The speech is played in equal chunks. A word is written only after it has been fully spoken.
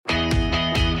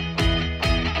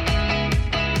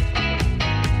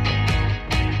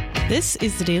This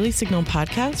is the Daily Signal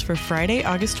podcast for Friday,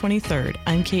 August 23rd.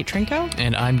 I'm Kate Trinko.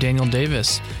 And I'm Daniel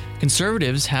Davis.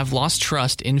 Conservatives have lost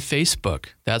trust in Facebook.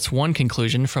 That's one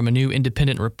conclusion from a new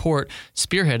independent report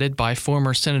spearheaded by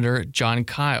former Senator Jon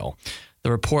Kyl.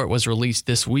 The report was released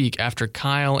this week after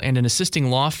Kyl and an assisting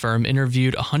law firm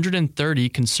interviewed 130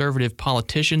 conservative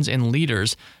politicians and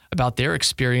leaders about their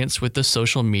experience with the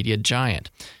social media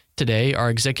giant. Today, our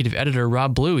executive editor,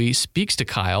 Rob Bluey, speaks to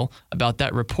Kyl about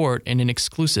that report in an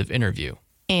exclusive interview.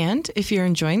 And if you're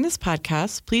enjoying this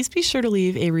podcast, please be sure to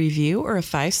leave a review or a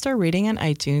 5-star rating on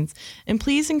iTunes, and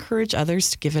please encourage others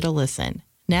to give it a listen.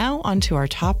 Now, on to our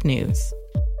top news.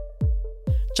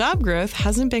 Job growth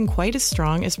hasn't been quite as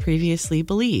strong as previously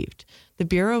believed. The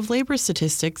Bureau of Labor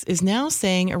Statistics is now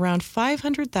saying around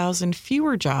 500,000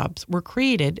 fewer jobs were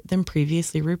created than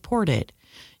previously reported.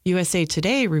 USA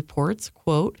Today reports,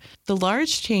 quote, "The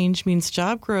large change means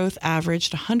job growth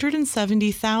averaged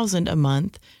 170,000 a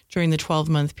month during the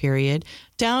 12-month period,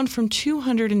 down from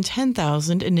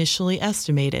 210,000 initially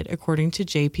estimated, according to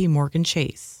J.P. Morgan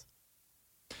Chase."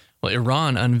 Well,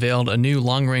 Iran unveiled a new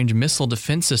long-range missile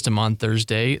defense system on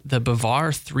Thursday, the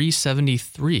Bavar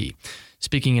 373.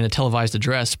 Speaking in a televised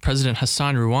address, President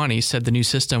Hassan Rouhani said the new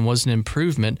system was an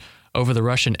improvement over the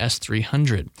Russian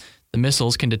S-300. The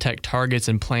missiles can detect targets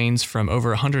and planes from over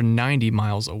 190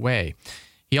 miles away.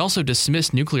 He also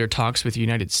dismissed nuclear talks with the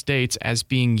United States as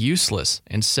being useless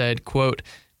and said, quote,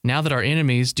 "Now that our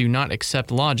enemies do not accept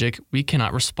logic, we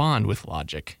cannot respond with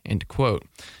logic," end quote.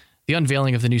 The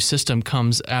unveiling of the new system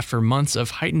comes after months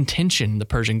of heightened tension in the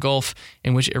Persian Gulf,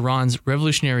 in which Iran's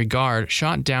Revolutionary Guard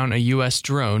shot down a U.S.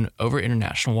 drone over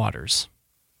international waters.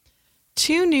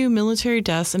 2 new military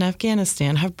deaths in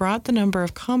Afghanistan have brought the number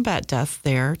of combat deaths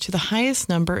there to the highest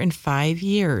number in 5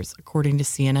 years, according to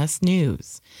CNS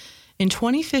News. In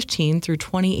 2015 through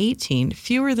 2018,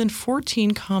 fewer than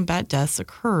 14 combat deaths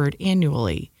occurred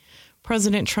annually.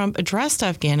 President Trump addressed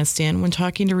Afghanistan when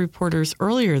talking to reporters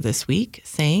earlier this week,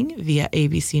 saying via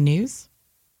ABC News,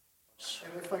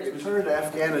 "If I can turn to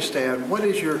Afghanistan, what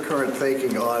is your current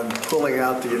thinking on pulling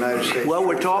out the United States?" Well,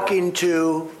 we're talking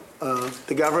to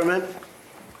the government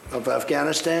of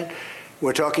Afghanistan.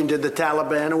 We're talking to the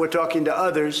Taliban, and we're talking to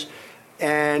others,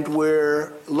 and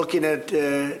we're looking at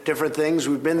different things.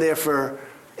 We've been there for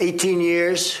 18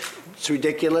 years. It's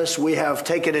ridiculous. We have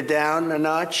taken it down a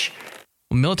notch.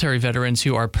 Military veterans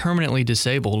who are permanently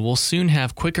disabled will soon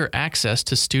have quicker access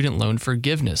to student loan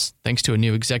forgiveness, thanks to a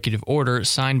new executive order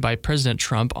signed by President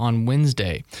Trump on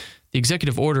Wednesday. The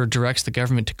executive order directs the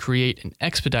government to create an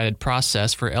expedited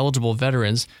process for eligible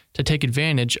veterans to take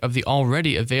advantage of the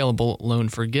already available loan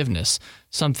forgiveness,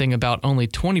 something about only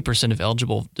 20% of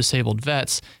eligible disabled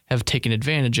vets have taken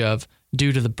advantage of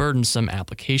due to the burdensome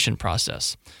application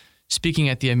process. Speaking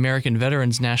at the American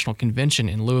Veterans National Convention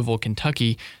in Louisville,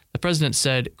 Kentucky, the president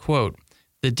said, quote,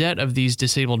 "The debt of these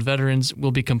disabled veterans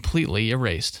will be completely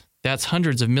erased. That's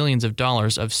hundreds of millions of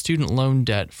dollars of student loan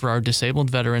debt for our disabled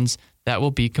veterans that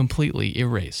will be completely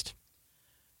erased."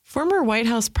 Former White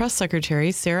House Press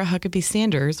Secretary Sarah Huckabee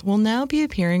Sanders will now be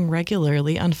appearing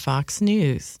regularly on Fox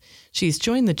News. She's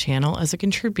joined the channel as a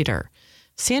contributor.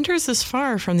 Sanders is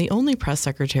far from the only press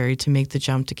secretary to make the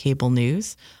jump to cable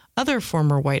news. Other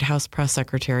former White House press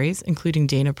secretaries, including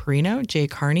Dana Perino, Jay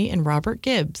Carney, and Robert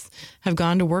Gibbs, have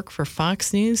gone to work for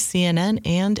Fox News, CNN,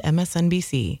 and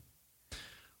MSNBC.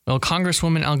 Well,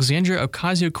 Congresswoman Alexandria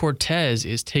Ocasio-Cortez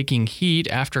is taking heat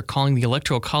after calling the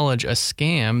Electoral College a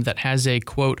scam that has a,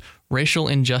 quote, racial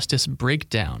injustice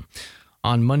breakdown.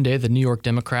 On Monday, the New York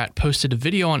Democrat posted a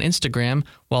video on Instagram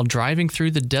while driving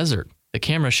through the desert. The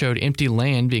camera showed empty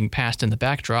land being passed in the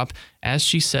backdrop as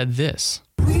she said this.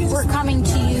 "We're coming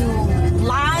to you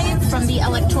live from the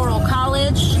Electoral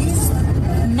College.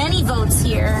 Many votes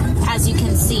here, as you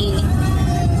can see.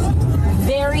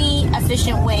 Very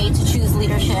efficient way to choose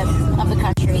leadership of the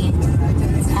country.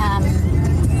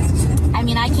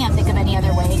 I can't think of any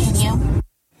other way, can you?"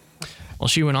 Well,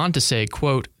 she went on to say,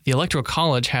 quote, "The Electoral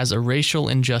College has a racial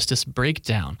injustice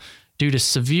breakdown. Due to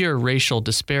severe racial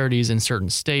disparities in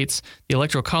certain states, the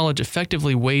Electoral College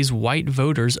effectively weighs white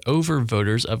voters over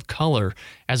voters of color,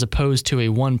 as opposed to a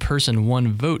one-person,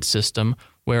 one-vote system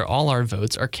where all our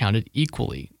votes are counted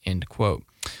equally," end quote.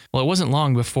 Well, it wasn't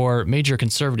long before major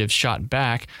conservatives shot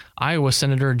back. Iowa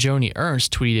Senator Joni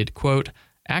Ernst tweeted, quote,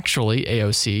 "Actually,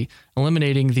 AOC,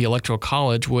 eliminating the Electoral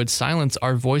College would silence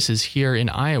our voices here in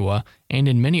Iowa and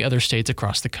in many other states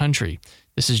across the country.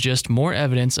 This is just more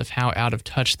evidence of how out of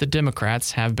touch the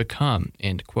Democrats have become,"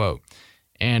 end quote.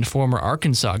 And former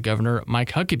Arkansas Governor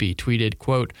Mike Huckabee tweeted,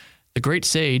 quote, "The great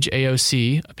sage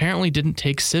AOC apparently didn't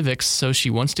take civics, so she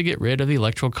wants to get rid of the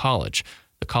Electoral College.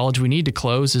 The college we need to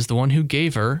close is the one who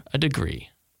gave her a degree.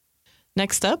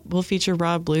 Next up, we'll feature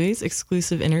Rob Bluey's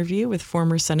exclusive interview with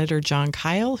former Senator Jon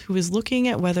Kyl, who is looking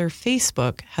at whether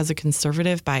Facebook has a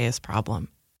conservative bias problem.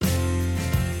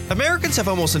 Americans have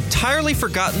almost entirely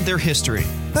forgotten their history.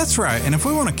 That's right, and if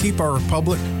we want to keep our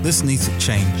republic, this needs to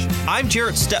change. I'm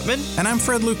Jarrett Stepman. And I'm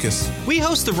Fred Lucas. We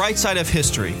host The Right Side of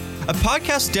History, a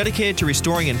podcast dedicated to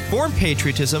restoring informed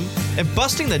patriotism and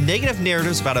busting the negative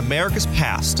narratives about America's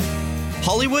past.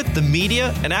 Hollywood, the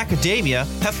media, and academia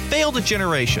have failed a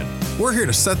generation. We're here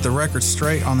to set the record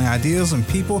straight on the ideas and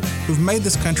people who've made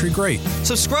this country great.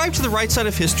 Subscribe to The Right Side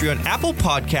of History on Apple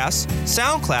Podcasts,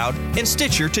 SoundCloud, and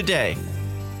Stitcher today.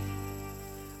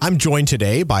 I'm joined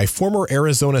today by former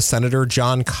Arizona Senator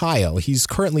Jon Kyl. He's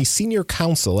currently senior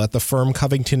counsel at the firm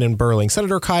Covington & Burling.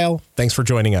 Senator Kyl, thanks for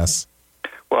joining us.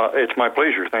 Well, it's my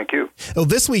pleasure. Thank you. Well,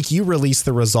 this week you released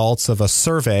the results of a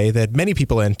survey that many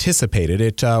people anticipated.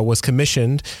 It was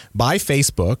commissioned by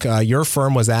Facebook. Your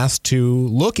firm was asked to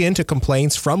look into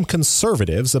complaints from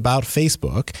conservatives about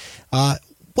Facebook.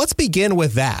 Let's begin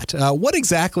with that. What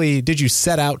exactly did you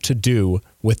set out to do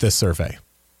with this survey?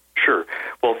 Sure.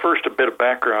 Well, first, a bit of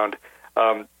background.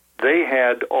 They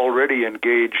had already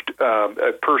engaged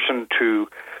a person to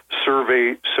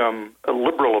survey some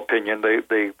liberal opinion.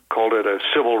 They called it a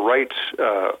civil rights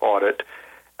audit,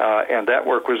 and that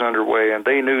work was underway, and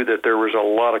they knew that there was a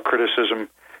lot of criticism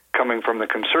coming from the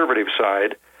conservative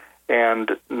side,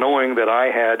 and knowing that I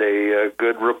had a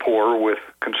good rapport with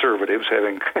conservatives,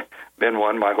 having been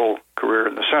one my whole career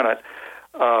in the Senate,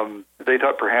 they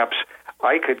thought perhaps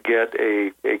I could get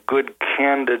a good,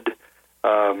 candid,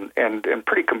 and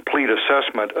pretty complete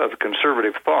assessment of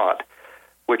conservative thought,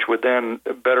 which would then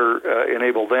better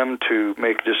enable them to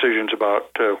make decisions about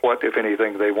what, if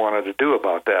anything, they wanted to do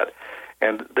about that.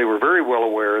 And they were very well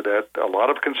aware that a lot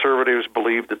of conservatives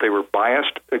believed that they were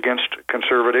biased against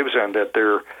conservatives and that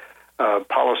their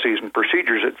policies and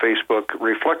procedures at Facebook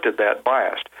reflected that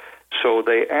bias. So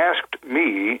they asked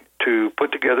me to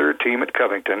put together a team at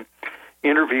Covington,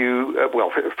 interview,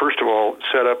 first of all,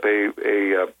 set up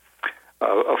a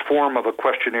form of a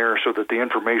questionnaire so that the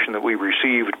information that we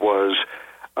received was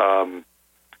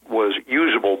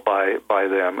usable by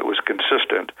them. It was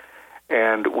consistent.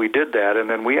 And we did that, and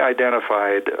then we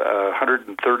identified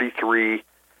 133,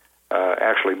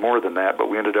 actually more than that, but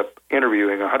we ended up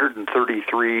interviewing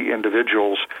 133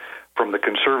 individuals from the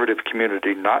conservative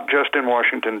community, not just in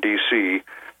Washington, D.C.,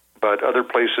 but other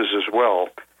places as well,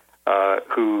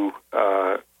 who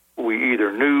we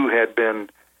either knew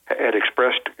had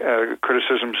expressed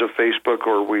criticisms of Facebook,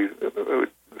 or we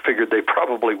figured they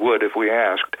probably would if we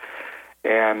asked.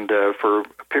 And for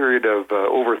a period of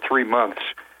over 3 months,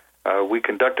 we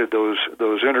conducted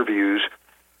those interviews,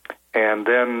 and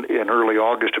then in early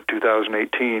August of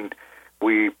 2018,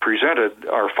 we presented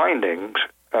our findings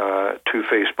to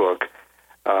Facebook,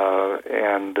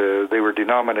 and they were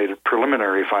denominated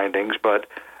preliminary findings, but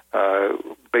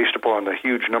based upon the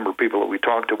huge number of people that we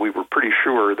talked to, we were pretty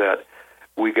sure that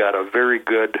we got a very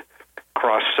good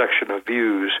cross-section of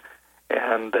views,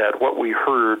 and that what we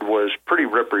heard was pretty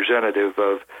representative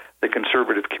of the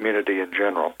conservative community in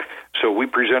general. So we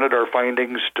presented our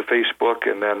findings to Facebook,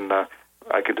 and then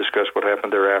I could discuss what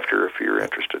happened thereafter if you're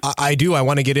interested. I do. I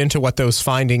want to get into what those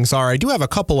findings are. I do have a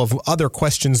couple of other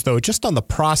questions, though, just on the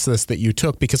process that you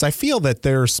took, because I feel that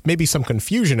there's maybe some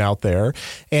confusion out there.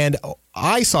 And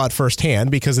I saw it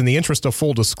firsthand because, in the interest of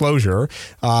full disclosure,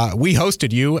 we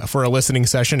hosted you for a listening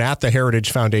session at the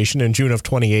Heritage Foundation in June of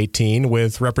 2018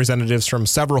 with representatives from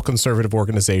several conservative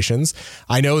organizations.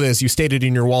 I know that, as you stated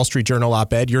in your Wall Street Journal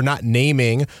op-ed, you're not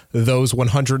naming those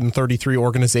 133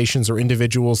 organizations or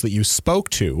individuals that you spoke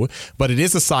to, but it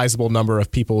is a sizable number of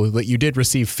people that you did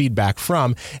receive feedback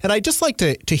from. And I'd just like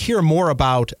to hear more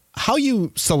about how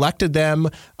you selected them,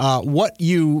 what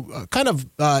you kind of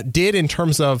did in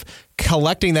terms of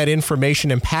collecting that information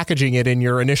and packaging it in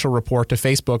your initial report to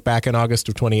Facebook back in August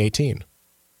of 2018.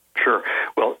 Sure.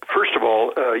 Well, first of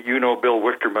all, you know Bill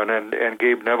Wichterman and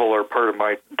Gabe Neville are part of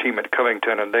my team at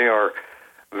Covington, and they are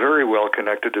very well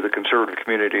connected to the conservative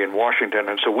community in Washington.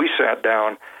 And so we sat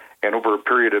down and over a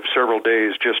period of several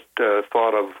days just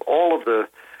thought of all of the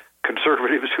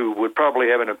conservatives who would probably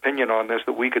have an opinion on this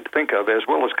that we could think of, as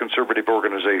well as conservative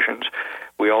organizations.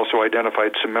 We also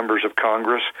identified some members of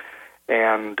Congress,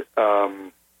 and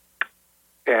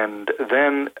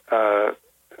then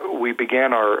we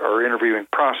began our interviewing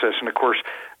process, and of course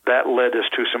that led us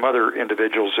to some other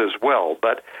individuals as well.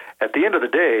 But at the end of the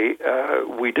day,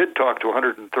 we did talk to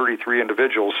 133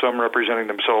 individuals, some representing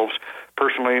themselves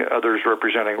personally, others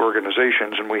representing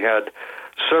organizations, and we had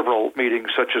several meetings,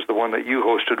 such as the one that you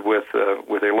hosted with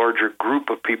a larger group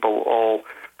of people all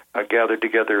gathered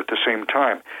together at the same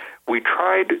time. We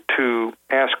tried to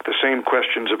ask the same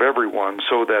questions of everyone,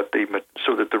 so that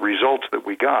the results that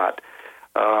we got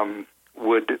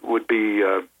would be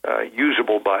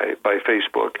usable by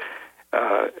Facebook.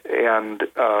 And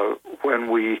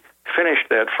when we finished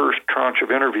that first tranche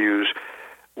of interviews,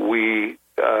 we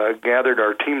gathered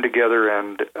our team together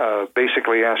and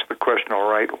basically asked the question, all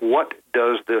right, what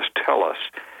does this tell us?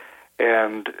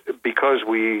 And because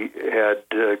we had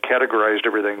categorized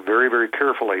everything very, very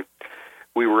carefully,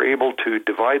 we were able to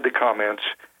divide the comments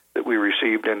that we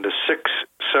received into 6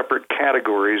 separate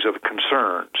categories of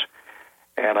concerns.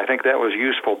 And I think that was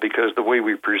useful because the way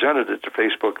we presented it to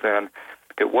Facebook then,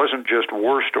 it wasn't just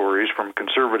war stories from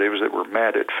conservatives that were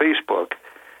mad at Facebook.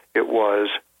 It was,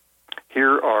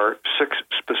 here are 6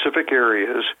 specific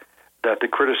areas that the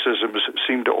criticisms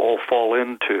seem to all fall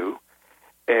into,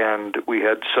 and we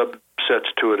had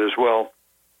subsets to it as well,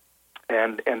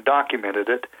 and documented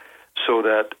it so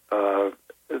that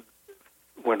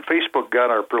when Facebook got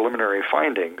our preliminary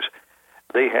findings,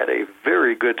 they had a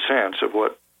very good sense of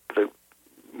what the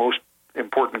most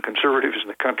important conservatives in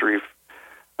the country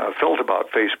felt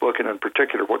about Facebook, and in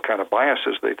particular what kind of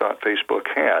biases they thought Facebook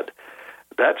had.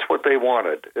 That's what they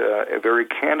wanted, a very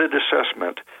candid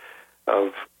assessment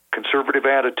of conservative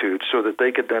attitudes so that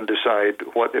they could then decide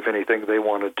what, if anything, they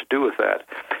wanted to do with that.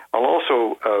 I'll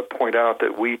also point out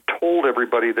that we told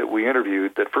everybody that we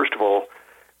interviewed that, first of all,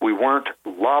 we weren't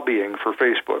lobbying for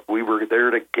Facebook. We were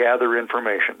there to gather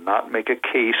information, not make a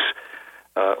case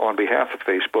on behalf of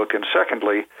Facebook. And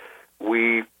secondly,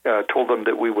 we told them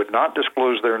that we would not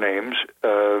disclose their names,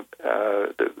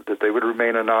 that they would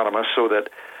remain anonymous, so that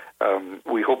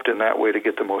we hoped in that way to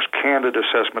get the most candid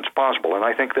assessments possible. And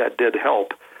I think that did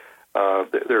help.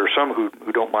 There are some who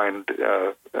don't mind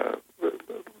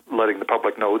letting the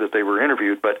public know that they were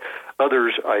interviewed, but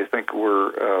others, I think,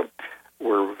 were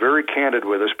very candid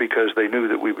with us because they knew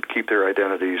that we would keep their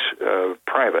identities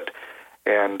private.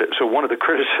 And so one of the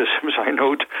criticisms I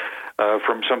note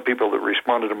from some people that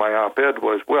responded to my op-ed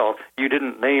was, well, you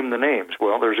didn't name the names.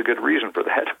 Well, there's a good reason for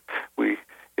that. We,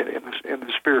 in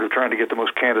the spirit of trying to get the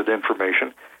most candid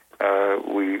information,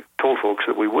 we told folks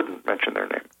that we wouldn't mention their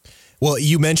name. Well,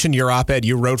 you mentioned your op-ed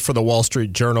you wrote for the Wall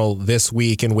Street Journal this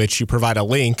week, in which you provide a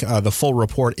link. The full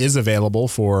report is available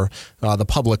for the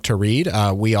public to read.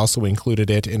 We also included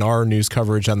it in our news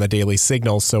coverage on the Daily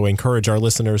Signal, so encourage our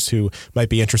listeners who might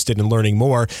be interested in learning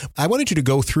more. I wanted you to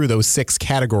go through those 6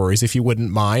 categories, if you wouldn't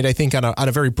mind. I think on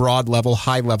a very broad level,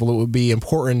 high level, it would be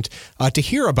important to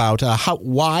hear about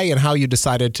why and how you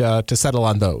decided to settle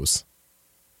on those.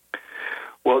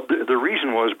 Well, the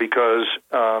reason was because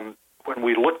when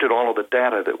we looked at all of the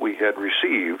data that we had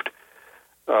received,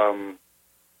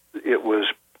 it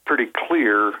was pretty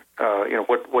clear,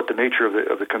 what the nature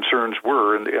of the concerns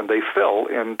were, and they fell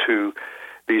into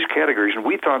these categories. And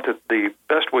we thought that the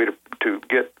best way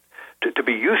to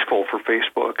be useful for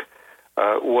Facebook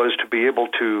was to be able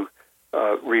to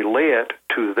relay it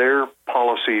to their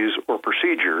policies or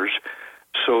procedures,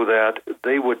 so that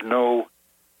they would know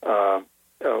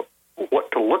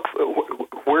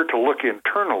where to look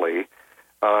internally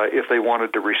if they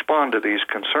wanted to respond to these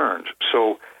concerns.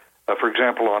 So, for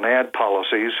example, on ad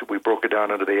policies, we broke it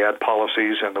down into the ad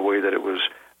policies and the way that it was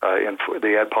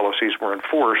the ad policies were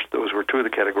enforced. Those were 2 of the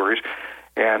categories,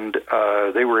 and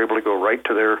they were able to go right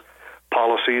to their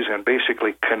policies and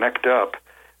basically connect up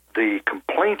the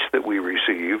complaints that we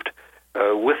received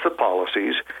with the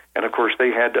policies. And of course,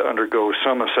 they had to undergo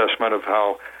some assessment of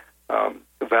how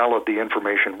valid the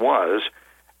information was,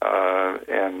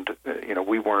 and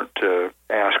we weren't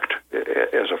asked,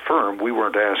 as a firm, we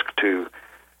weren't asked to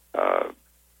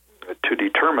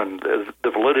determine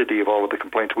the validity of all of the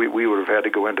complaints. We would have had to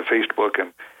go into Facebook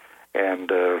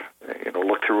and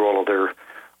look through all of their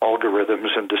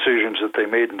algorithms and decisions that they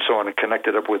made and so on, and connect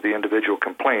it up with the individual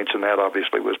complaints, and that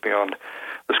obviously was beyond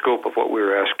the scope of what we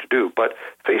were asked to do. But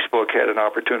Facebook had an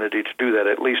opportunity to do that,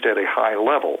 at least at a high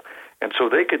level. And so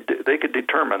they could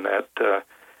determine that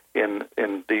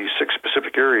in these 6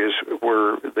 specific areas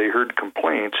where they heard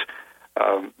complaints,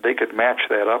 they could match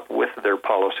that up with their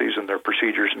policies and their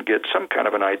procedures and get some kind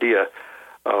of an idea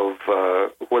of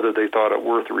whether they thought it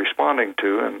worth responding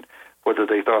to and whether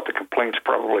they thought the complaints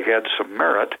probably had some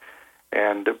merit.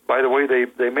 And by the way,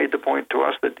 they made the point to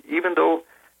us that even though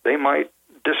they might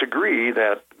disagree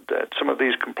that some of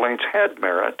these complaints had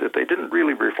merit, that they didn't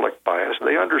really reflect bias,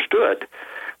 they understood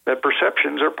that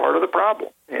perceptions are part of the problem.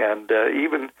 And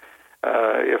even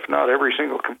if not every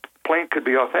single complaint could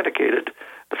be authenticated,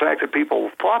 the fact that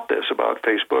people thought this about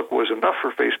Facebook was enough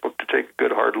for Facebook to take a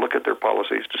good hard look at their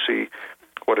policies to see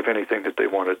what, if anything, that they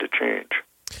wanted to change.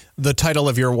 The title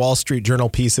of your Wall Street Journal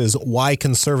piece is Why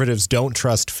Conservatives Don't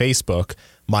Trust Facebook.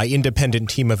 My independent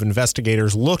team of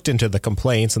investigators looked into the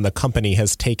complaints and the company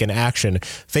has taken action.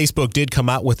 Facebook did come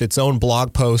out with its own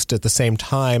blog post at the same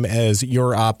time as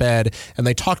your op-ed, and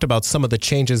they talked about some of the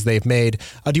changes they've made.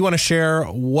 Do you want to share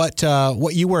what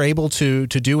you were able to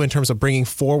do in terms of bringing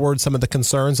forward some of the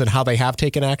concerns and how they have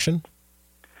taken action?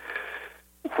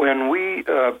 When we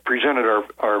presented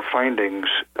our findings,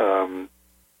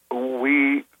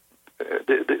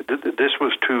 this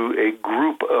was to a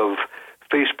group of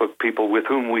Facebook people with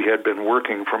whom we had been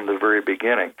working from the very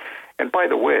beginning. And by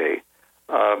the way,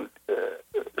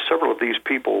 several of these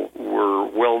people were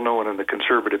well known in the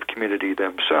conservative community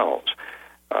themselves.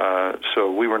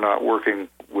 So we were not working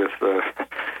with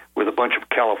a bunch of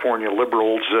California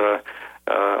liberals.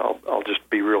 I'll just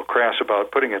be real crass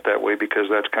about putting it that way, because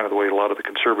that's kind of the way a lot of the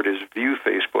conservatives view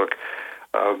Facebook.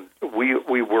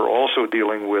 We were also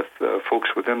dealing with folks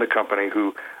within the company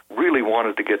who really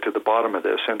wanted to get to the bottom of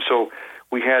this. And so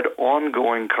we had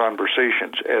ongoing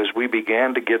conversations. As we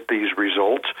began to get these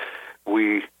results,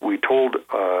 we told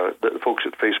the folks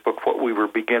at Facebook what we were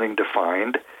beginning to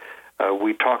find.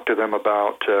 We talked to them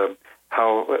about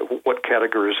what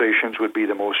categorizations would be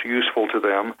the most useful to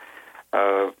them.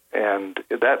 And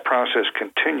that process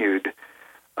continued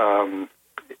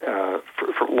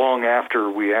for long after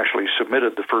we actually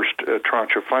submitted the first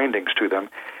tranche of findings to them.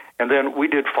 And then we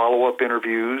did follow-up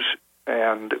interviews,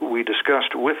 and we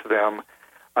discussed with them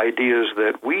ideas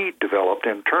that we developed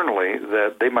internally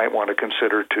that they might want to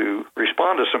consider to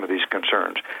respond to some of these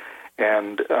concerns.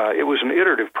 And it was an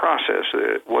iterative process.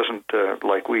 It wasn't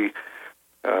like we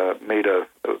made a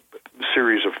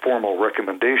series of formal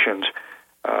recommendations,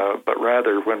 but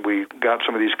rather when we got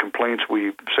some of these complaints,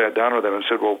 we sat down with them and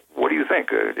said, well, what do you think?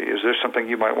 Is this something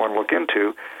you might want to look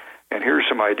into? And here's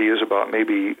some ideas about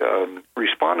maybe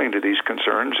responding to these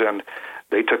concerns. And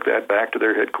they took that back to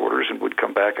their headquarters and would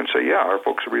come back and say, yeah, our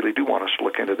folks really do want us to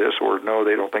look into this, or no,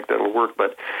 they don't think that'll work.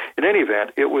 But in any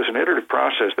event, it was an iterative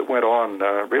process that went on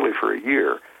really for a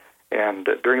year. And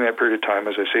during that period of time,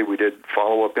 as I say, we did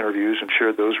follow-up interviews and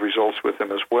shared those results with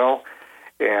them as well.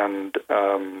 And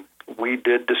we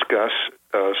did discuss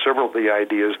several of the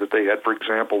ideas that they had. For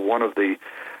example, one of the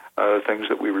things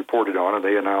that we reported on, and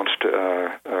they announced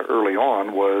early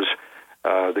on, was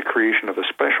the creation of a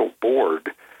special board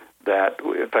that,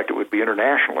 in fact, it would be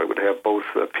international. It would have both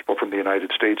people from the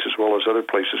United States as well as other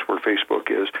places where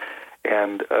Facebook is.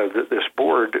 And this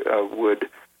board would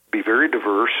be very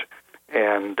diverse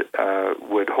and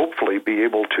would hopefully be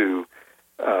able to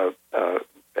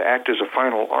act as a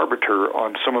final arbiter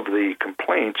on some of the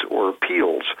complaints or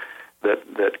appeals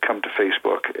that come to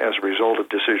Facebook as a result of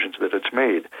decisions that it's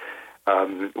made.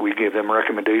 We gave them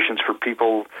recommendations for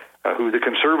people who the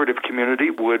conservative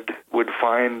community would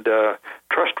find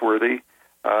trustworthy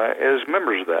as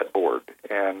members of that board.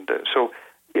 And so,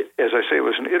 as I say, it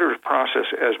was an iterative process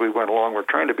as we went along. We're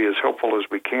trying to be as helpful as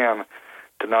we can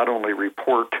to not only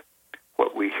report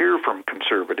what we hear from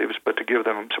conservatives, but to give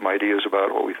them some ideas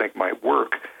about what we think might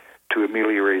work to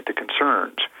ameliorate the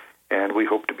concerns. And we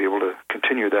hope to be able to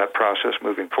continue that process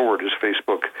moving forward as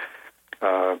Facebook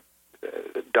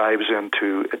dives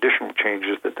into additional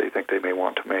changes that they think they may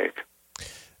want to make.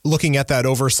 Looking at that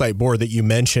oversight board that you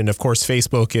mentioned, of course,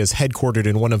 Facebook is headquartered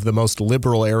in one of the most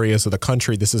liberal areas of the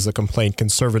country. This is a complaint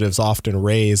conservatives often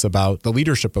raise about the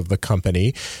leadership of the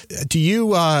company. Do you,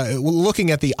 looking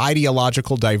at the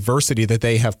ideological diversity that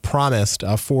they have promised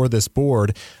for this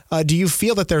board, do you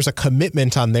feel that there's a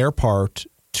commitment on their part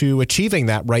to achieving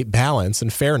that right balance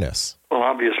and fairness? Well,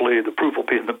 obviously, the proof will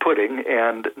be in the pudding,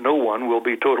 and no one will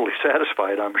be totally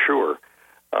satisfied, I'm sure.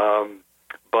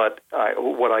 But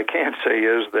what I can say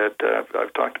is that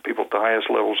I've talked to people at the highest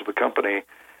levels of the company,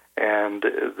 and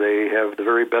they have the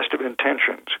very best of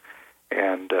intentions.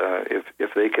 And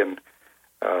if they can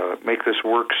make this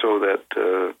work so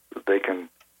that they can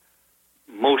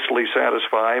mostly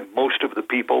satisfy most of the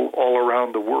people all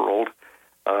around the world,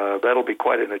 that'll be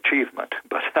quite an achievement.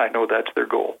 But I know that's their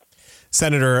goal.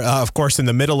 Senator, of course, in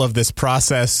the middle of this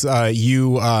process,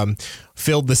 you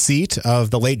filled the seat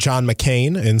of the late John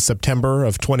McCain in September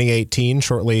of 2018,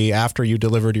 shortly after you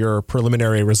delivered your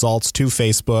preliminary results to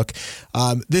Facebook.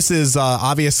 This is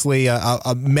obviously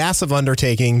a massive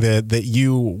undertaking that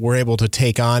you were able to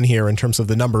take on here in terms of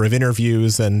the number of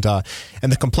interviews and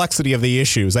the complexity of the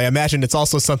issues. I imagine it's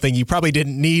also something you probably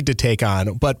didn't need to take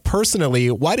on. But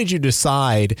personally, why did you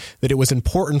decide that it was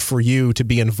important for you to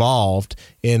be involved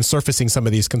in surfacing some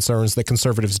of these concerns that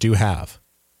conservatives do have?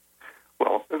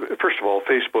 Well, first of all,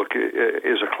 Facebook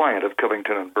is a client of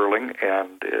Covington and Burling,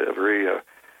 and a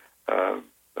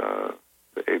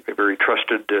very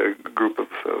trusted group of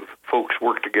folks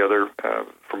work together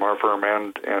from our firm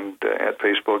and at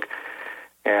Facebook.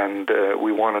 And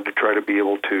we wanted to try to be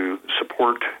able to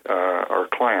support our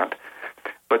client.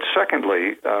 But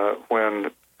secondly,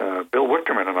 when Bill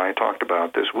Wichterman and I talked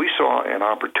about this, we saw an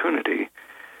opportunity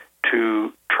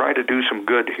to try to do some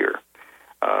good here.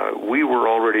 We were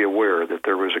already aware that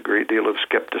there was a great deal of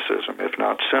skepticism, if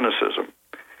not cynicism,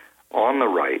 on the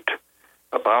right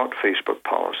about Facebook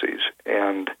policies.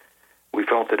 And we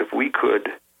felt that if we could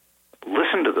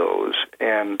listen to those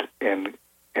and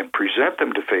present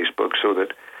them to Facebook so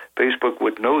that Facebook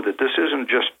would know that this isn't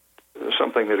just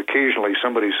something that occasionally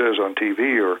somebody says on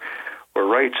TV or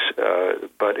writes,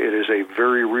 but it is a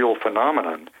very real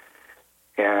phenomenon.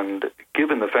 And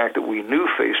given the fact that we knew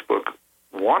Facebook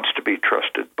wants to be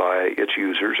trusted by its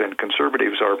users, and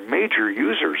conservatives are major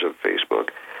users of Facebook,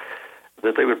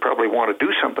 that they would probably want to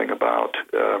do something about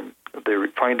the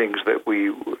findings that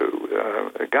we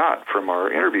got from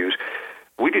our interviews,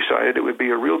 we decided it would be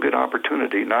a real good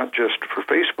opportunity, not just for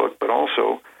Facebook, but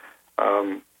also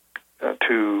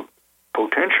to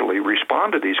potentially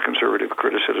respond to these conservative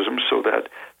criticisms so that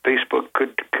Facebook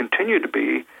could continue to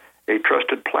be a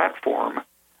trusted platform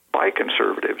by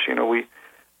conservatives. You know,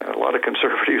 a lot of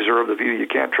conservatives are of the view you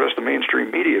can't trust the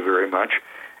mainstream media very much,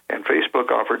 and Facebook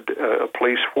offered a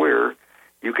place where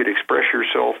you could express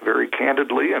yourself very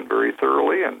candidly and very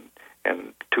thoroughly and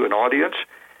to an audience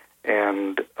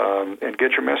and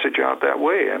get your message out that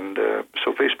way. And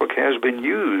so Facebook has been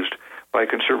used by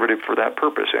conservatives for that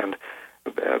purpose. And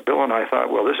Bill and I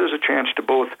thought, well, this is a chance to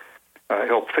both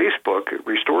help Facebook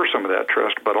restore some of that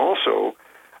trust, but also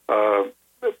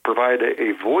provide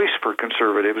a voice for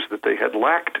conservatives that they had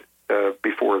lacked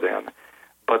before then,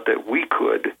 but that we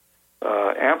could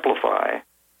amplify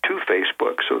to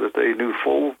Facebook so that they knew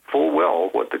full well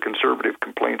what the conservative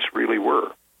complaints really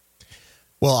were.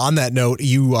 Well, on that note,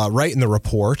 you write in the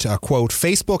report, quote,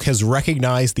 Facebook has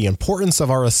recognized the importance of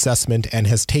our assessment and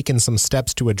has taken some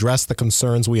steps to address the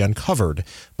concerns we uncovered,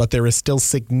 but there is still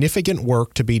significant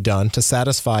work to be done to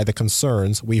satisfy the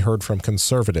concerns we heard from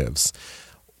conservatives.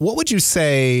 What would you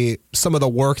say some of the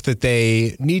work that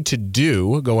they need to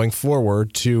do going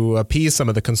forward to appease some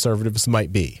of the conservatives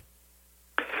might be?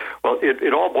 Well,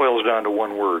 it all boils down to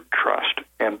one word, trust,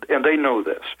 and they know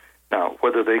this. Now,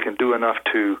 whether they can do enough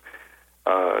to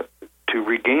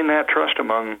regain that trust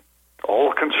among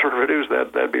all conservatives,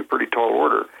 that'd be a pretty tall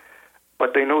order.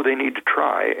 But they know they need to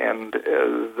try, and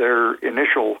their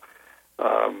initial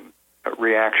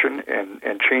reaction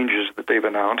and changes that they've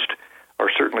announced are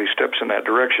certainly steps in that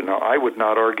direction. Now, I would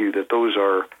not argue that those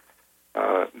are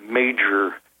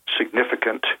major,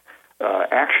 significant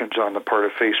actions on the part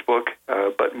of Facebook,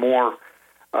 but more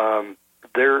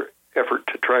their effort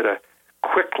to try to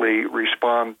quickly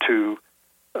respond to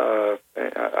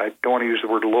I don't want to use the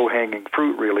word low-hanging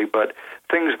fruit, really, but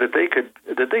things that they could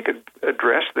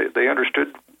address. They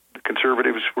understood the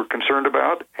conservatives were concerned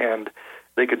about, and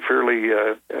they could fairly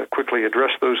quickly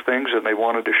address those things, and they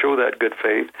wanted to show that good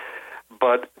faith.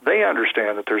 But they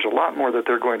understand that there's a lot more that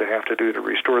they're going to have to do to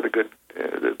restore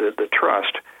the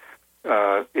trust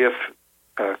if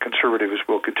conservatives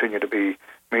will continue to be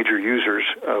major users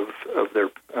of their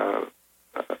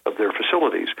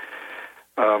facilities.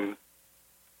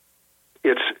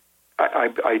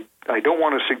 I don't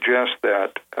want to suggest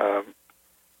that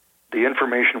the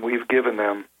information we've given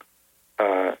them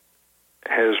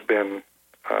has been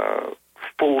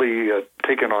fully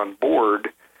taken on board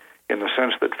in the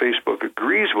sense that Facebook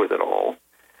agrees with it all.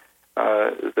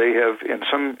 They have, in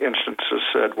some instances,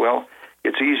 said, well,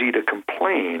 it's easy to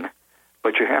complain,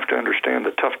 but you have to understand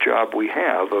the tough job we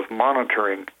have of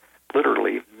monitoring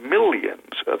literally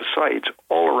millions of sites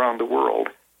all around the world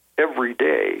every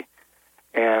day.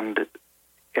 And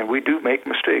we do make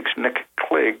mistakes. Nick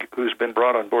Clegg, who's been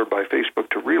brought on board by Facebook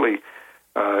to really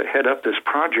head up this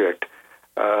project,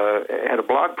 had a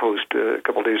blog post a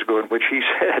couple of days ago in which he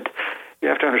said, you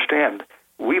have to understand,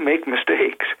 we make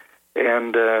mistakes.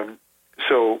 And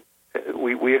so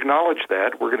we acknowledge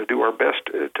that. We're going to do our best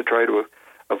to try to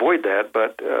avoid that.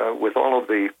 But with all of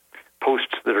the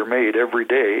posts that are made every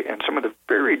day and some of the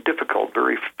very difficult,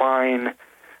 very fine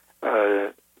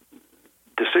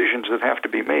decisions that have to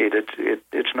be made,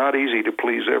 it's not easy to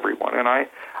please everyone, and I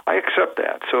accept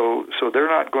that. So they're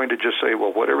not going to just say,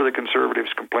 well, whatever the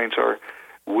conservatives' complaints are,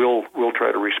 we'll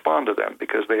try to respond to them,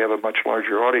 because they have a much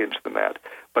larger audience than that.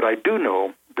 But I do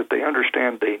know that they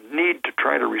understand they need to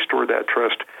try to restore that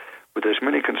trust with as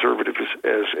many conservatives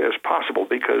as possible,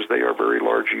 because they are very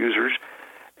large users,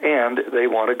 and they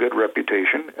want a good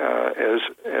reputation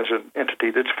as an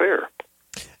entity that's fair.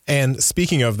 And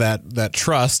speaking of that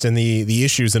trust and the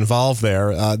issues involved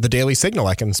there, the Daily Signal,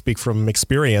 I can speak from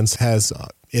experience, has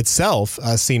itself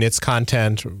seen its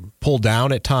content pulled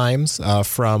down at times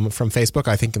from Facebook.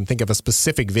 I can think of a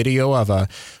specific video of a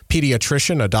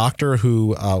pediatrician, a doctor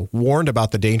who warned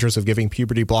about the dangers of giving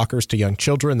puberty blockers to young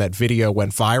children. That video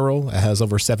went viral. It has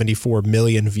over 74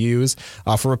 million views.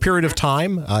 For a period of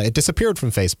time, it disappeared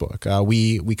from Facebook.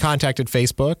 We contacted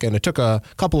Facebook, and it took a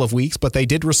couple of weeks, but they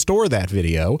did restore that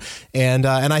video. And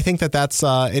I think that's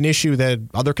an issue that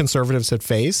other conservatives have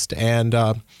faced, and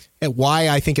why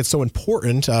I think it's so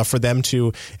important for them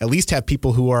to at least have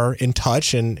people who are in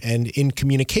touch and in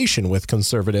communication with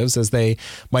conservatives as they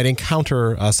might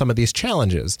encounter some of these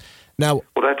challenges. Now,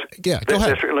 go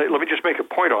ahead. Let me just make a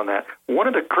point on that. One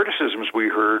of the criticisms we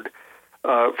heard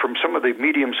from some of the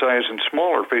medium-sized and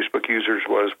smaller Facebook users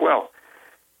was, well,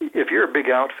 if you're a big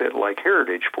outfit like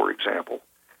Heritage, for example,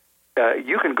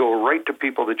 you can go right to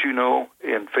people that you know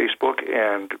in Facebook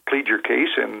and plead your case,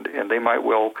 and they might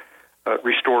well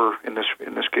restore, in this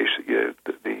case,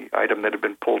 the item that had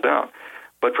been pulled down.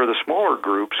 But for the smaller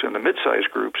groups and the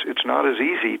mid-sized groups, it's not as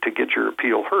easy to get your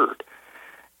appeal heard.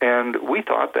 And we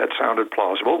thought that sounded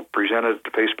plausible, presented it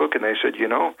to Facebook, and they said,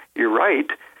 you're right.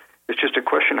 It's just a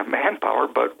question of manpower,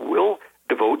 but we'll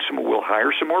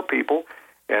hire some more people,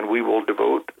 and we will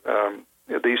devote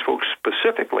these folks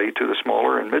specifically to the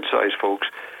smaller and mid-sized folks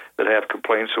that have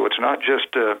complaints. So it's not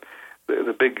just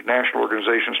the big national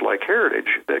organizations like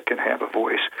Heritage that can have a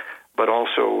voice, but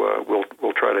also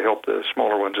we'll try to help the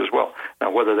smaller ones as well.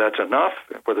 Now, whether that's enough,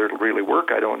 whether it'll really work,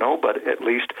 I don't know, but at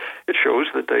least it shows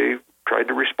that they tried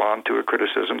to respond to a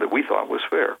criticism that we thought was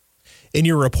fair. In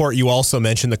your report, you also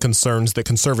mentioned the concerns that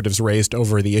conservatives raised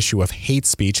over the issue of hate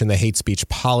speech and the hate speech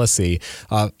policy.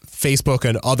 Facebook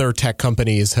and other tech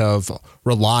companies have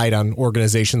relied on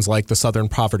organizations like the Southern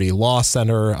Poverty Law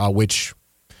Center, which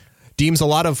deems a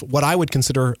lot of what I would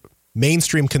consider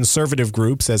mainstream conservative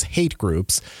groups as hate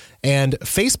groups. And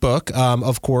Facebook,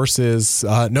 of course, is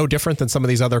no different than some of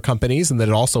these other companies, and that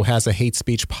it also has a hate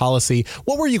speech policy.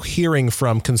 What were you hearing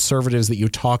from conservatives that you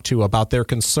talked to about their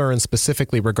concerns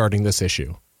specifically regarding this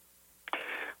issue?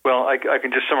 Well, I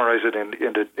can just summarize it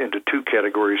into two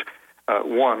categories.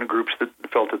 One, groups that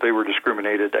felt that they were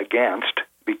discriminated against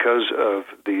because of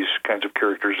these kinds of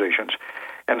characterizations.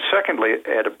 And secondly,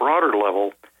 at a broader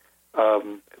level,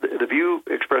 the view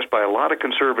expressed by a lot of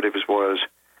conservatives was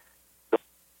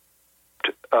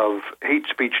of hate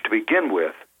speech to begin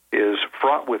with is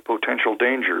fraught with potential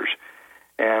dangers.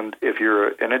 And if you're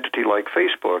an entity like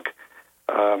Facebook,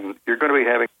 you're going to be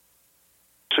having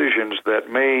decisions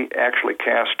that may actually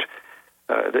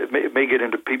that may get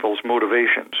into people's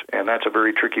motivations, and that's a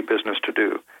very tricky business to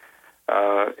do.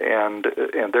 And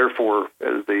therefore,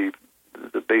 the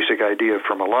basic idea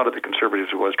from a lot of the conservatives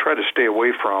was try to stay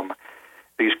away from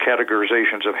these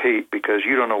categorizations of hate, because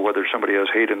you don't know whether somebody has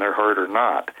hate in their heart or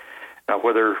not. Now,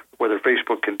 whether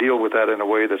Facebook can deal with that in a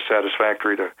way that's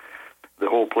satisfactory to the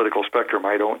whole political spectrum,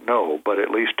 I don't know, but at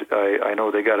least I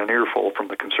know they got an earful from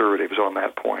the conservatives on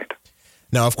that point.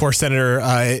 Now, of course, Senator,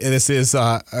 this is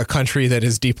a country that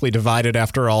is deeply divided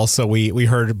after all, so we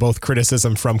heard both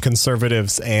criticism from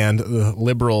conservatives and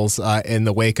liberals in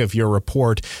the wake of your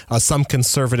report. Some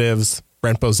conservatives,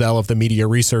 Brent Bozell of the Media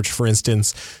Research, for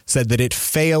instance, said that it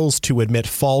fails to admit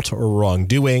fault or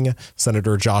wrongdoing.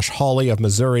 Senator Josh Hawley of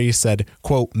Missouri said,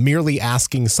 quote, merely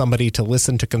asking somebody to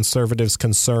listen to conservatives'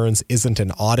 concerns isn't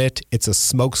an audit. It's a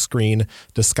smokescreen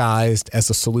disguised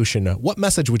as a solution. What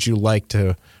message would you like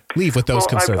to leave with those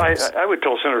conservatives? I would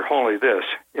tell Senator Hawley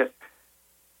this.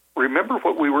 Remember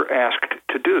what we were asked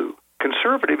to do.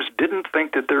 Conservatives didn't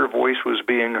think that their voice was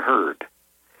being heard.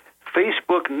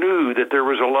 Facebook knew that there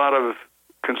was a lot of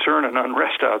concern and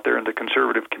unrest out there in the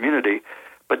conservative community,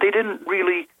 but they didn't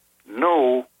really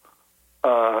know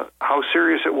how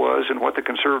serious it was and what the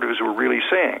conservatives were really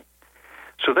saying.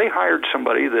 So they hired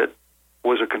somebody that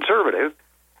was a conservative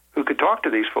who could talk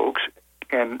to these folks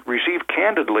and receive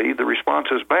candidly the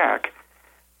responses back,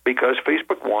 because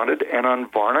Facebook wanted an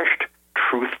unvarnished,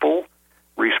 truthful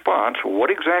response. What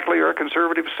exactly are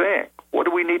conservatives saying? What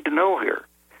do we need to know here?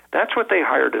 That's what they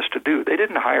hired us to do. They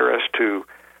didn't hire us to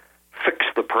fix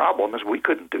the problem, as we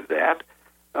couldn't do that.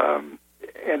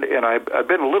 And I've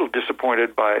been a little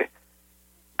disappointed by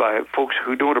folks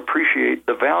who don't appreciate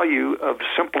the value of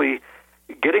simply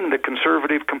getting the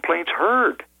conservative complaints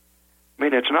heard. I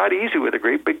mean, it's not easy with a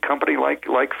great big company like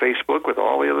Facebook with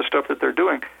all the other stuff that they're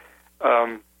doing.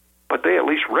 But they at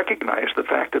least recognized the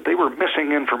fact that they were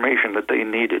missing information that they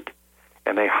needed,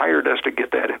 and they hired us to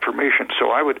get that information. So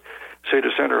I would say to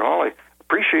Senator Hawley,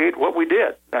 appreciate what we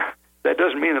did. Now, that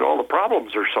doesn't mean that all the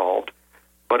problems are solved,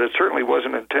 but it certainly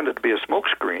wasn't intended to be a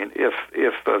smokescreen. If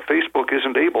Facebook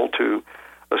isn't able to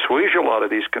assuage a lot of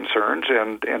these concerns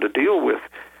and to deal with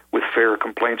fair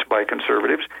complaints by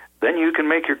conservatives, then you can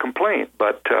make your complaint.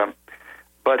 But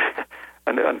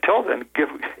until then,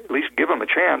 at least give them a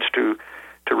chance to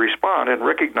respond and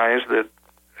recognize that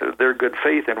their good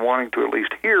faith in wanting to at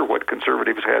least hear what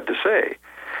conservatives had to say.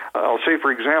 I'll say,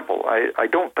 for example, I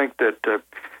don't think that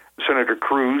Senator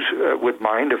Cruz would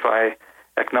mind if I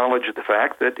acknowledge the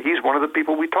fact that he's one of the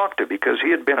people we talked to, because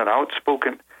he had been an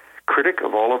outspoken critic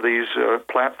of all of these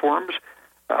platforms.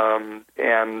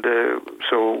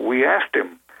 So we asked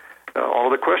him all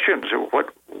the questions.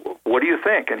 What do you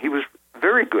think? And he was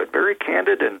very good, very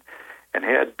candid, and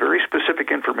had very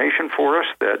specific information for us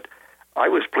that I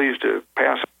was pleased to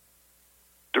pass.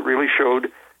 It really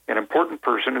showed an important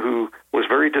person who was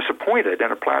very disappointed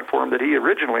in a platform that he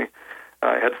originally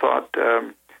had thought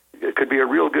it could be a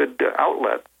real good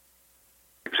outlet,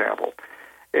 for example.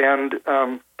 And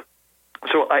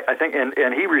so I think,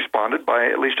 and he responded by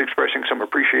at least expressing some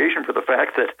appreciation for the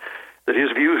fact that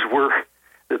his views were,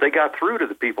 that they got through to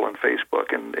the people on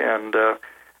Facebook, and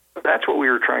that's what we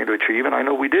were trying to achieve, and I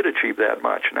know we did achieve that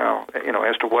much. Now,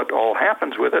 as to what all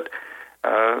happens with it,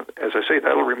 as I say,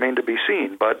 that'll remain to be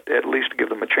seen, but at least give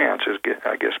them a chance,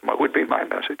 I guess would be my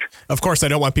message. Of course, I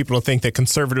don't want people to think that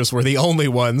conservatives were the only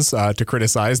ones to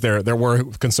criticize. There were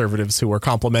conservatives who were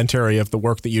complimentary of the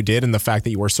work that you did and the fact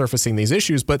that you were surfacing these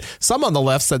issues, but some on the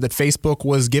left said that Facebook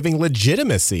was giving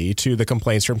legitimacy to the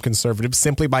complaints from conservatives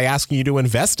simply by asking you to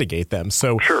investigate them.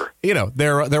 So, sure.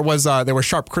 There was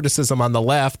sharp criticism on the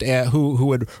left who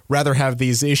would rather have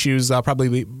these issues probably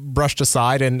be brushed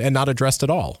aside and not addressed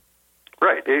at all.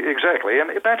 Right, exactly,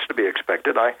 and that's to be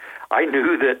expected. I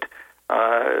knew that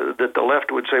the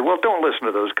left would say, well, don't listen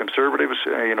to those conservatives.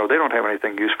 They don't have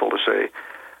anything useful to say.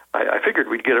 I figured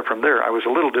we'd get it from there. I was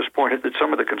a little disappointed that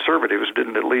some of the conservatives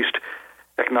didn't at least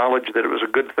acknowledge that it was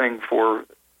a good thing for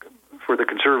the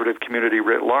conservative community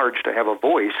writ large to have a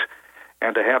voice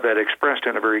and to have that expressed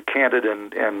in a very candid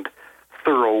and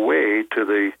thorough way to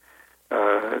the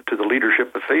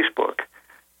leadership of Facebook.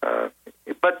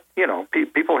 But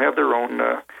people have their own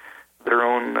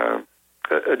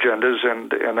agendas,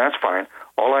 and that's fine.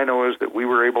 All I know is that we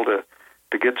were able to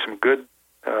get some good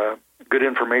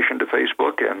information to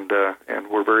Facebook, and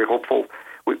we're very hopeful.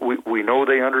 We know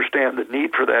they understand the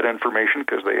need for that information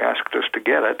because they asked us to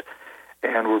get it,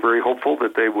 and we're very hopeful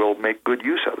that they will make good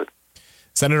use of it.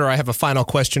 Senator, I have a final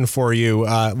question for you.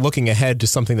 Looking ahead to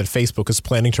something that Facebook is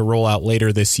planning to roll out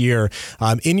later this year.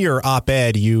 In your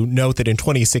op-ed, you note that in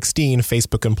 2016,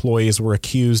 Facebook employees were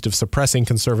accused of suppressing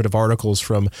conservative articles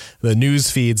from the news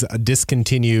feed's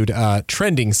discontinued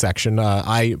trending section.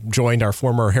 I joined our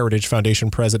former Heritage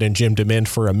Foundation president, Jim DeMint,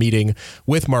 for a meeting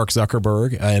with Mark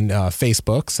Zuckerberg and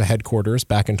Facebook's headquarters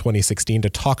back in 2016 to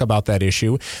talk about that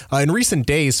issue. In recent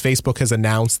days, Facebook has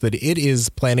announced that it is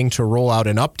planning to roll out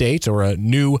an update or a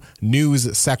new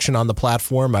news section on the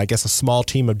platform. I guess a small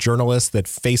team of journalists that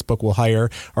Facebook will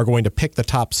hire are going to pick the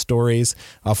top stories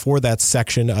for that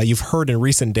section. You've heard in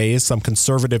recent days some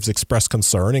conservatives express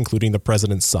concern, including the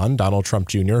president's son, Donald Trump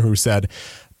Jr., who said,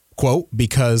 quote,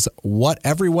 because what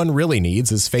everyone really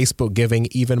needs is Facebook giving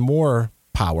even more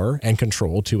power and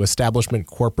control to establishment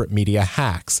corporate media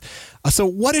hacks. So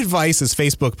what advice, as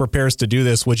Facebook prepares to do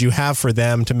this, would you have for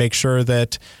them to make sure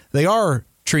that they are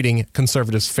treating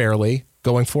conservatives fairly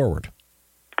going forward?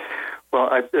 Well,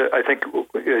 I think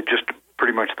just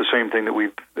pretty much the same thing that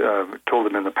we've told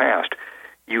them in the past.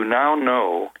 You now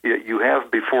know, you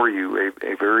have before you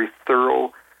a very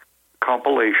thorough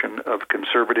compilation of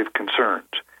conservative concerns.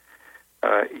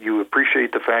 You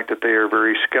appreciate the fact that they are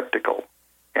very skeptical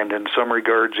and in some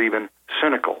regards even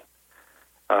cynical.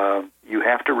 You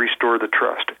have to restore the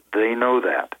trust. They know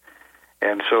that.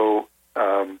 And so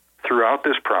throughout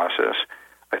this process,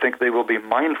 I think they will be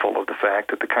mindful of the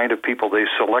fact that the kind of people they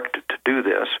select to do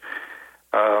this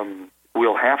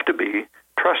will have to be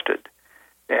trusted.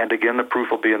 And again, the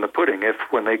proof will be in the pudding. If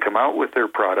when they come out with their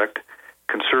product,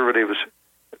 conservatives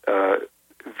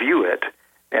view it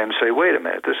and say, wait a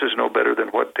minute, this is no better than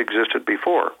what existed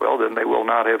before, well, then they will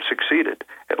not have succeeded,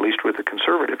 at least with the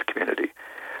conservative community.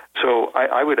 So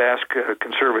I would ask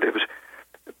conservatives,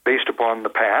 based upon the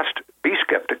past, be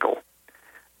skeptical,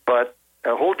 but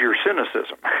hold your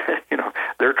cynicism.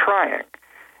 They're trying.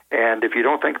 And if you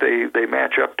don't think they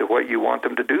match up to what you want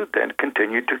them to do, then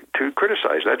continue to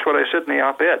criticize. That's what I said in the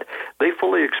op-ed. They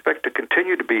fully expect to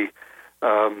continue to be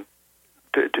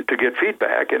to get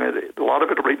feedback, and a lot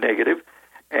of it will be negative.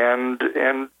 And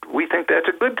we think that's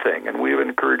a good thing, and we have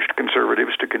encouraged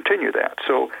conservatives to continue that.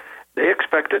 So They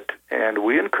expect it, and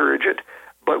we encourage it,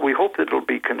 but we hope that it'll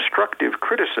be constructive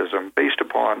criticism based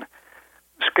upon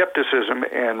skepticism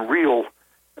and real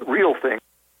things,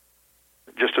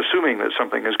 just assuming that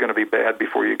something is going to be bad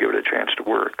before you give it a chance to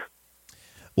work.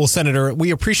 Well, Senator,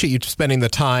 we appreciate you spending the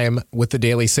time with the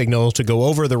Daily Signal to go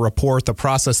over the report, the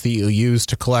process that you use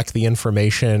to collect the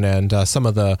information, and some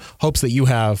of the hopes that you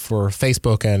have for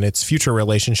Facebook and its future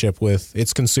relationship with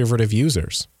its conservative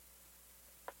users.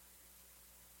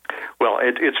 Well,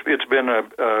 it's been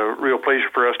a real pleasure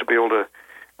for us to be able to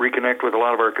reconnect with a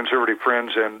lot of our conservative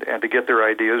friends and to get their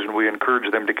ideas, and we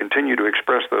encourage them to continue to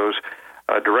express those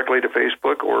directly to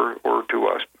Facebook or to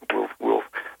us. We'll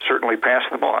certainly pass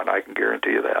them on. I can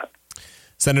guarantee you that.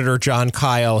 Senator Jon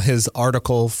Kyl, his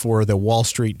article for the Wall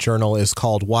Street Journal is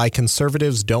called Why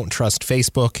Conservatives Don't Trust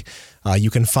Facebook. You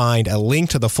can find a link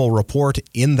to the full report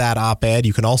in that op-ed.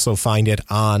 You can also find it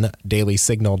on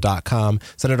dailysignal.com.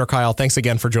 Senator Kyl, thanks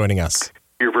again for joining us.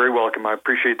 You're very welcome. I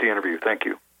appreciate the interview. Thank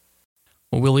you.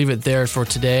 Well, we'll leave it there for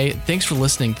today. Thanks for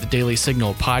listening to the Daily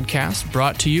Signal podcast,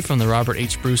 brought to you from the Robert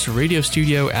H. Bruce Radio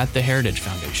Studio at the Heritage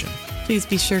Foundation. Please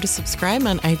be sure to subscribe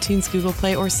on iTunes, Google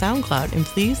Play, or SoundCloud, and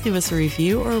please leave us a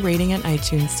review or a rating on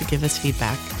iTunes to give us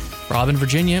feedback. Rob and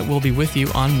Virginia will be with you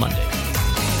on Monday.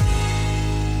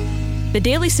 The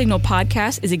Daily Signal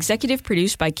podcast is executive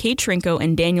produced by Kate Trinko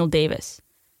and Daniel Davis.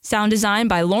 Sound design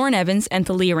by Lauren Evans and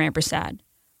Thalia Rampersad.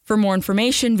 For more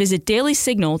information, visit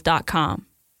dailysignal.com.